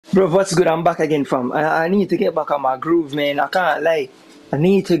Bro, what's good? I'm back again, fam. I need to get back on my groove, man. I can't lie. I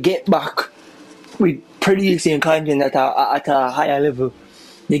need to get back with producing content at a higher level.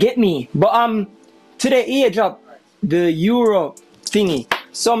 You get me? But today he dropped the Euro thingy.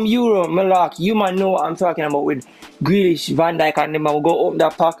 Some Euro Malak. You might know what I'm talking about with Grealish, Van Dijk, and them. We'll go open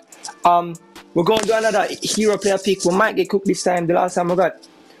that pack. We're going to do another hero player pick. We might get cooked this time. The last time we got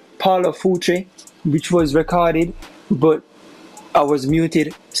Paulo Futre, which was recorded, but I was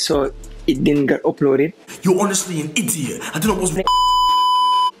muted, so it didn't get uploaded. You're honestly an idiot. I don't know what's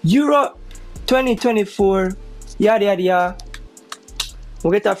Euro 2024, yada yada yada.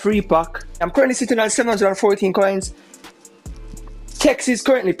 We'll get a free pack. I'm currently sitting on 714 coins. Tex is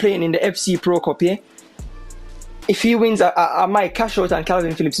currently playing in the FC Pro Cup, yeah? If he wins, I might cash out on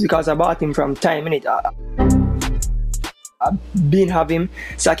Calvin Phillips because I bought him from Time Minute. I've been having him,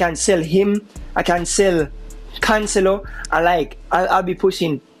 so I can sell him. I can sell Cancelo. I'll be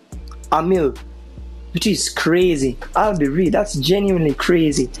pushing a mil, which is crazy. I'll be real. That's genuinely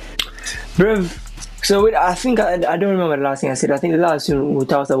crazy, bro. So I think I don't remember the last thing I said. I think the last thing we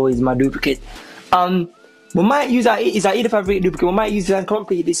talked about is my duplicate. We might use it's an 85 rate duplicate. We might use it and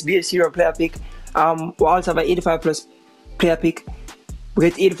complete this base hero player pick. We also have an 85 plus player pick. We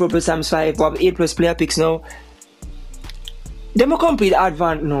get 84 plus times 5. We have 8 plus player picks now. Then we complete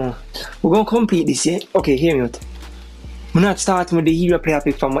advance. No, we're gonna complete this, yeah? Okay, hear me out. We're not starting with the hero player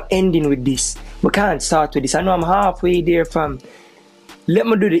pick, fam. We're ending with this. We can't start with this. I know I'm halfway there, fam. Let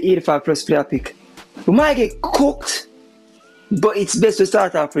me do the 85 plus player pick. We might get cooked, but it's best to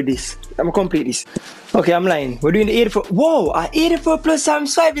start off with this. I'm gonna complete this. Okay, I'm lying. We're doing the 84. Whoa, 84 plus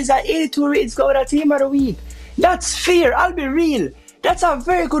times 5 is an 82 rated score with a team of the week. That's fair. I'll be real. That's a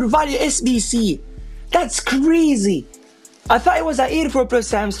very good value SBC. That's crazy. I thought it was an 84 plus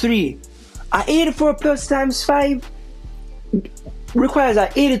times 3. An 84 plus times 5 requires an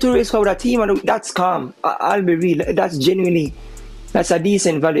 82 rated score with a team of the week. That's calm. I'll be real. That's genuinely, that's a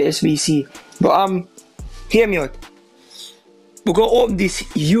decent value SBC. But hear me out. We're gonna open this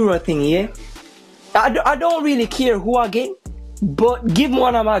Euro thing, yeah? I don't really care who I get, but give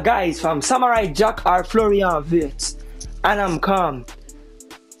one of my guys from Samurai Jack or Florian Wirtz, and I'm calm.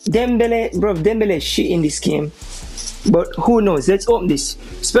 Dembele, bro, Dembele shit in this game, but who knows? Let's open this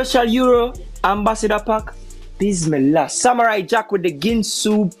special Euro Ambassador pack. Bismillah. Samurai Jack with the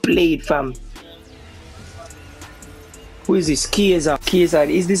Ginsu blade, fam. Who is this? Chiesa. Chiesa.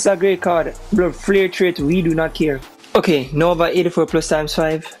 Is this a great card? Bro, flare trait, we do not care. Okay, Nova 84 plus times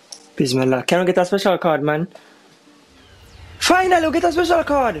 5. Bismillah. Can we get a special card, man? Finally, we get a special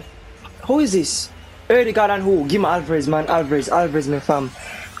card. Who is this? Erdegaard and who? Give me Alvarez, man. Alvarez, me fam.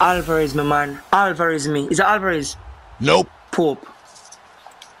 Alvarez, me man. Alvarez, me. Is it Alvarez? Nope. Pope.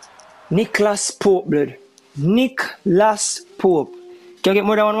 Nicholas Pope, blood. Nicholas Pope. Can I get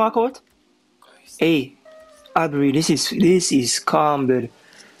more than one walkout? Hey, Albury, this is calm, blood.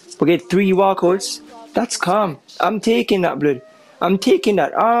 We get 3 walkouts. That's calm. I'm taking that, blood. I'm taking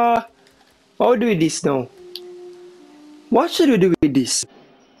that. What do we do with this now? What should we do with this?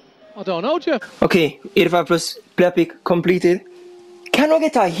 I don't know, Jeff. Okay, 85 plus player pick completed. Can we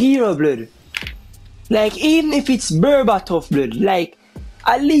get a hero, blood? Like, even if it's Berbatov, blood, like,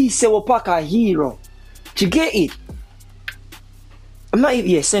 at least say we'll pack a hero. Do you get it? I'm not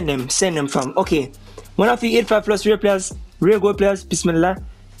even, yeah, send them from. Okay, one of the 85 plus real players, real good players, Bismillah.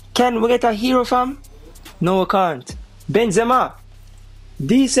 Can we get a hero, fam? No, we can't. Benzema.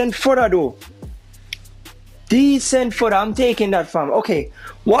 Decent fodder though. Decent fodder. I'm taking that, fam. Okay.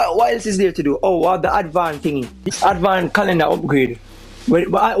 What else is there to do? Oh, what the advanced thingy. Advanced calendar upgrade.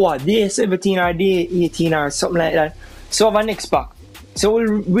 What? Day 17 or day 18 or something like that. So our next pack. So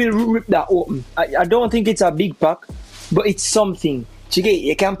we'll rip that open. I don't think it's a big pack, but it's something.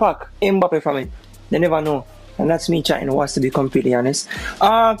 You can pack Mbappe from it. They never know. And that's me trying to watch, to be completely honest.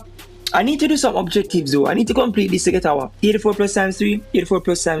 I need to do some objectives though. I need to complete this to get our 84 plus times 3, 84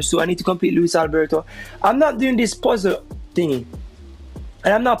 plus times 2. I need to complete Luis Alberto. I'm not doing this puzzle thingy.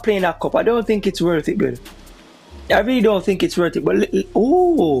 And I'm not playing that cup. I don't think it's worth it, bro. I really don't think it's worth it. But,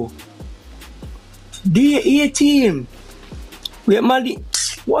 oh. D18. Wait, Maldi.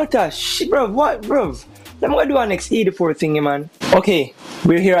 What a shit, bro. What, bro? I'm gonna do our next 84 thingy, man. Okay,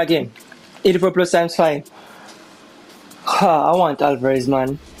 we're here again. 84 plus times 5. I want Alvarez,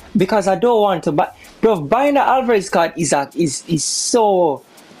 man. Because I don't want to buy, bro. Buying the Alvarez card is so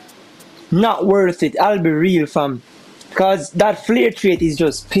not worth it. I'll be real, fam. Because that flare trait is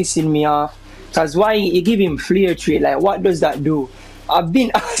just pissing me off. Because why you give him flare trait? Like, what does that do? I've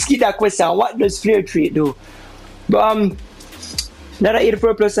been asking that question. What does flare trait do? But another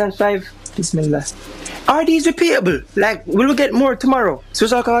 84 plus times 5. Bismillah. Are these repeatable? Like, will we get more tomorrow?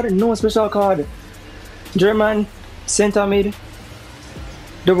 Special card? No special card. German, center mid.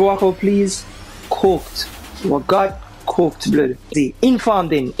 Double walkout, please. Cooked. We got cooked, blood. See, inform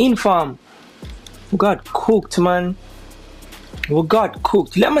then. Inform. We got cooked, man. We got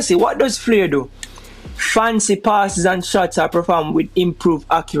cooked. Let me see, what does Flair do? Fancy passes and shots are performed with improved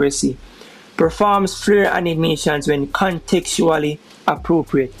accuracy. Performs Flair animations when contextually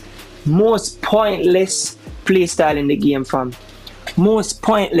appropriate. Most pointless playstyle in the game, fam. Most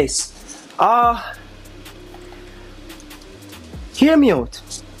pointless. Hear me out.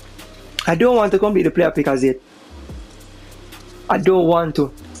 I don't want to complete the player pick as yet. I don't want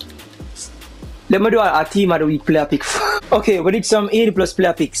to. Let me do a team of the week player pick. Okay, we did some 80 plus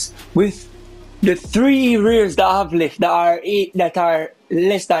player picks with the 3 rares that I have left that are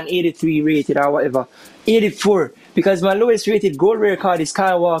less than 83 rated or whatever. 84, because my lowest rated gold rare card is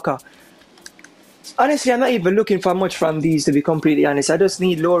Kyle Walker. Honestly, I'm not even looking for much from these, to be completely honest. I just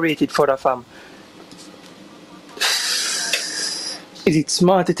need low rated for the fam. Is it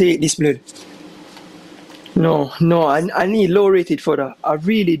smart to take this, blood? No, I need low rated for that. I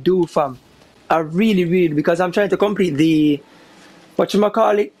really do, fam. I really, because I'm trying to complete the,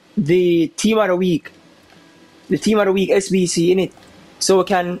 whatchamacallit, the team of the week. The team of the week SBC in it. So we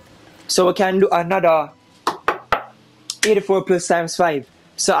can do another 84 plus times 5.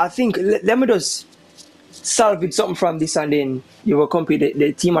 So I think let me just salvage something from this and then you will complete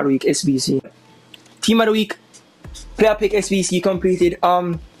the team of the week SBC. Team of the week player pick SBC completed.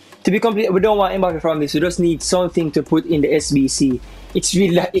 To be complete, we don't want Mbappe from this. We just need something to put in the SBC. It's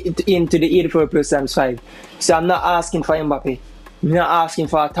really into the 84 plus times 5. So I'm not asking for Mbappe. I'm not asking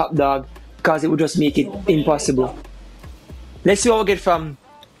for a top dog because it would just make it impossible. Let's see what we get from.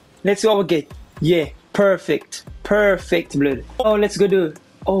 Let's see what we get. Yeah, perfect, blood. Oh, let's go do.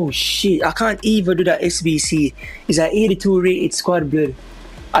 Oh shit, I can't even do that SBC. It's an 82 rated squad, blood.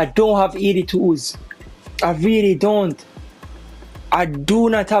 I don't have 82s. I really don't. I do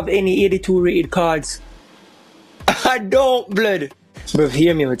not have any 82 rated cards. I don't, blood. Bro,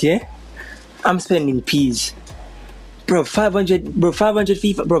 hear me out, yeah? I'm spending peas. Bro, 500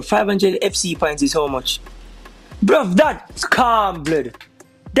 FIFA, bro, 500 FC points is how much? Bro, that calm, blood.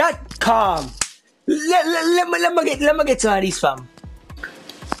 That calm. Let me get some of these, fam.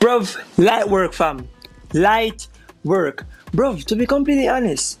 Bro, light work, fam. Light work. Bro, to be completely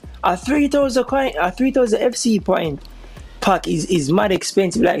honest, a 3,000 FC point pack is mad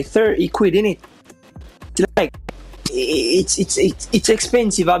expensive, like 30 quid, innit? Like, it's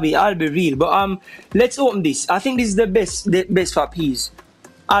expensive, I'll be real. But let's open this. I think this is the best for peas.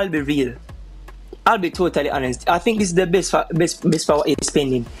 I'll be real. I'll be totally honest. I think this is the best for what you're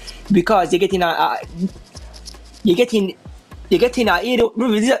spending, because you're getting a 80.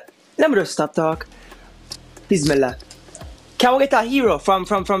 Let me just stop talk. Bismillah. Can we get a hero from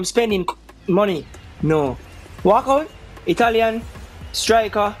spending money? No. Walkout, Italian,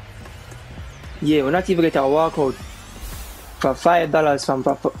 striker. Yeah, we're not even getting a walkout for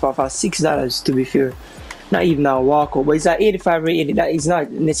 $5 for $6, to be fair. Not even a walkout, but it's an 85 rated. That is not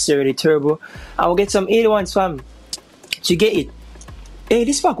necessarily turbo. I will get some 81s, fam. To get it. Hey,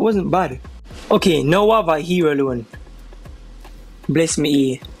 this pack wasn't bad. Okay, now we have a hero alone. Bless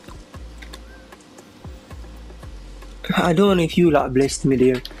me. I don't know if you lot blessed me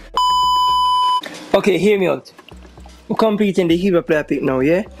there. Okay, hear me out. We're completing the hero player pick now,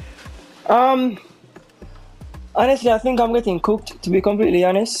 yeah? Honestly, I think I'm getting cooked, to be completely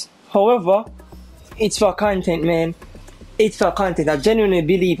honest. However, it's for content, man. It's for content. I genuinely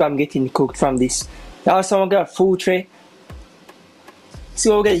believe I'm getting cooked from this. Now someone got a full tray. See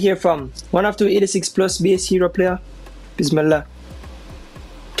what we get here from 1 of 286 plus base hero player. Bismillah.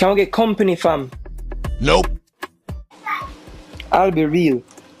 Can we get company, fam? Nope. I'll be real.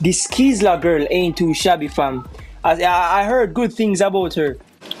 This Kisla girl ain't too shabby, fam. I heard good things about her.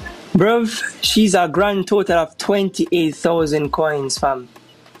 Bruv, she's a grand total of 28,000 coins, fam.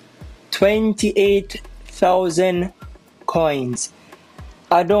 28,000 coins.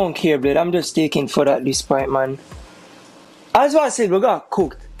 I don't care, blood. I'm just taking for at this point, man. As what I said, we got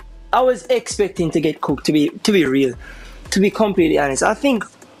cooked. I was expecting to get cooked, to be real. To be completely honest. I think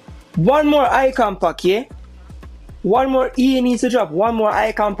one more icon pack, yeah? One more E needs to drop. One more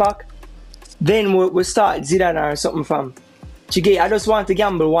icon pack. Then we'll start Zidane or something, fam. I just want to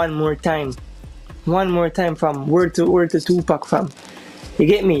gamble one more time. One more time, fam. Word to 2-pack, fam. You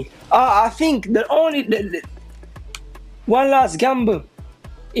get me? I think the one last gamble.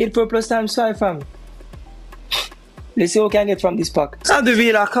 84 plus times 5, fam. Let's see what we can get from this pack. I'll be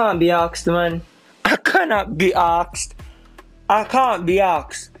real, I can't be asked, man. I cannot be asked. I can't be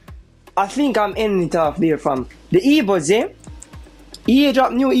asked. I think I'm ending it off there from the Evos, eh? EA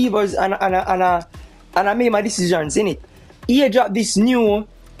dropped new Evos and I made my decisions in it. EA dropped this new,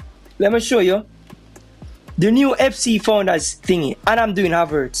 let me show you, the new FC Founders thingy, and I'm doing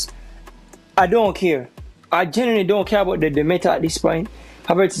Havertz. I don't care. I genuinely don't care about the meta at this point.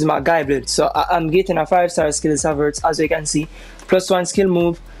 Havertz is my guy, blood. So I'm getting a 5-star skills Havertz, as you can see. +1 skill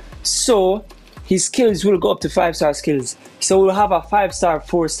move. So his skills will go up to 5-star skills. So we'll have a 5-star,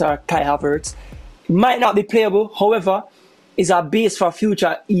 4-star Kai Havertz. It might not be playable, however, it's a base for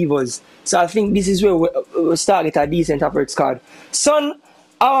future Evos. So I think this is where we'll start with a decent Havertz card. Son,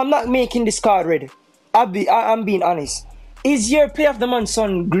 I'm not making this card red. I'm being honest. Is your play of the month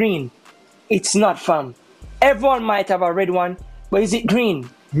Son green? It's not, fam. Everyone might have a red one, but is it green?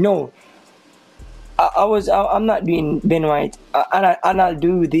 No. I'm not doing Ben White, and I'll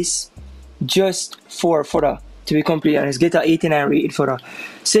do this just for fodder, to be completely honest. Get a 89 rated fodder.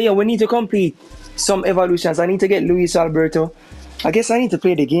 So yeah, we need to complete some evolutions. I need to get Luis Alberto. I guess I need to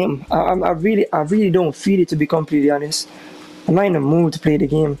play the game. I really don't feel it, to be completely honest. I'm not in the mood to play the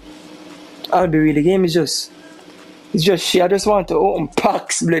game. I'll be real. The game is just, it's just shit. I just want to open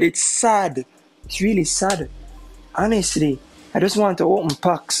packs, blood. It's sad. It's really sad. Honestly, I just want to open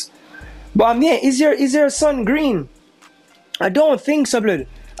packs. But yeah, is your Son green? I don't think so, blood.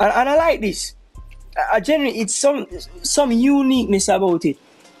 And I like this. I genuinely, it's some uniqueness about it.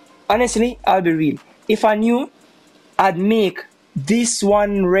 Honestly, I'll be real. If I knew, I'd make this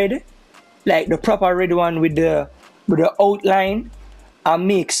one red, like the proper red one with the outline, and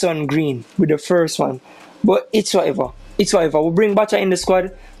make Son green with the first one. But it's whatever. It's whatever. We'll bring Bacha in the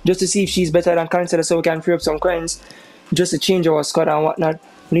squad just to see if she's better than Cancelo, so we can free up some coins just to change our squad and whatnot.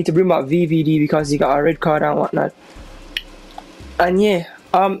 We need to bring back VVD because he got a red card and whatnot. And yeah,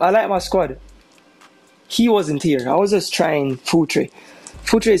 I like my squad. He wasn't here. I was just trying Futre.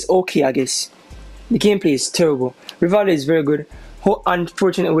 Futre is okay, I guess. The gameplay is terrible. Rivaldo is very good.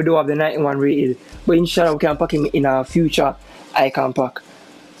 Unfortunately, we don't have the 91 rated, but inshallah we can pack him in a future icon pack.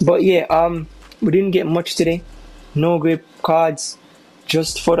 But yeah, we didn't get much today. No great cards,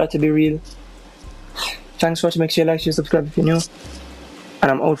 just for that, to be real. Thanks for watching. Make sure you like, share, subscribe if you're new.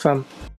 And I'm out, fam.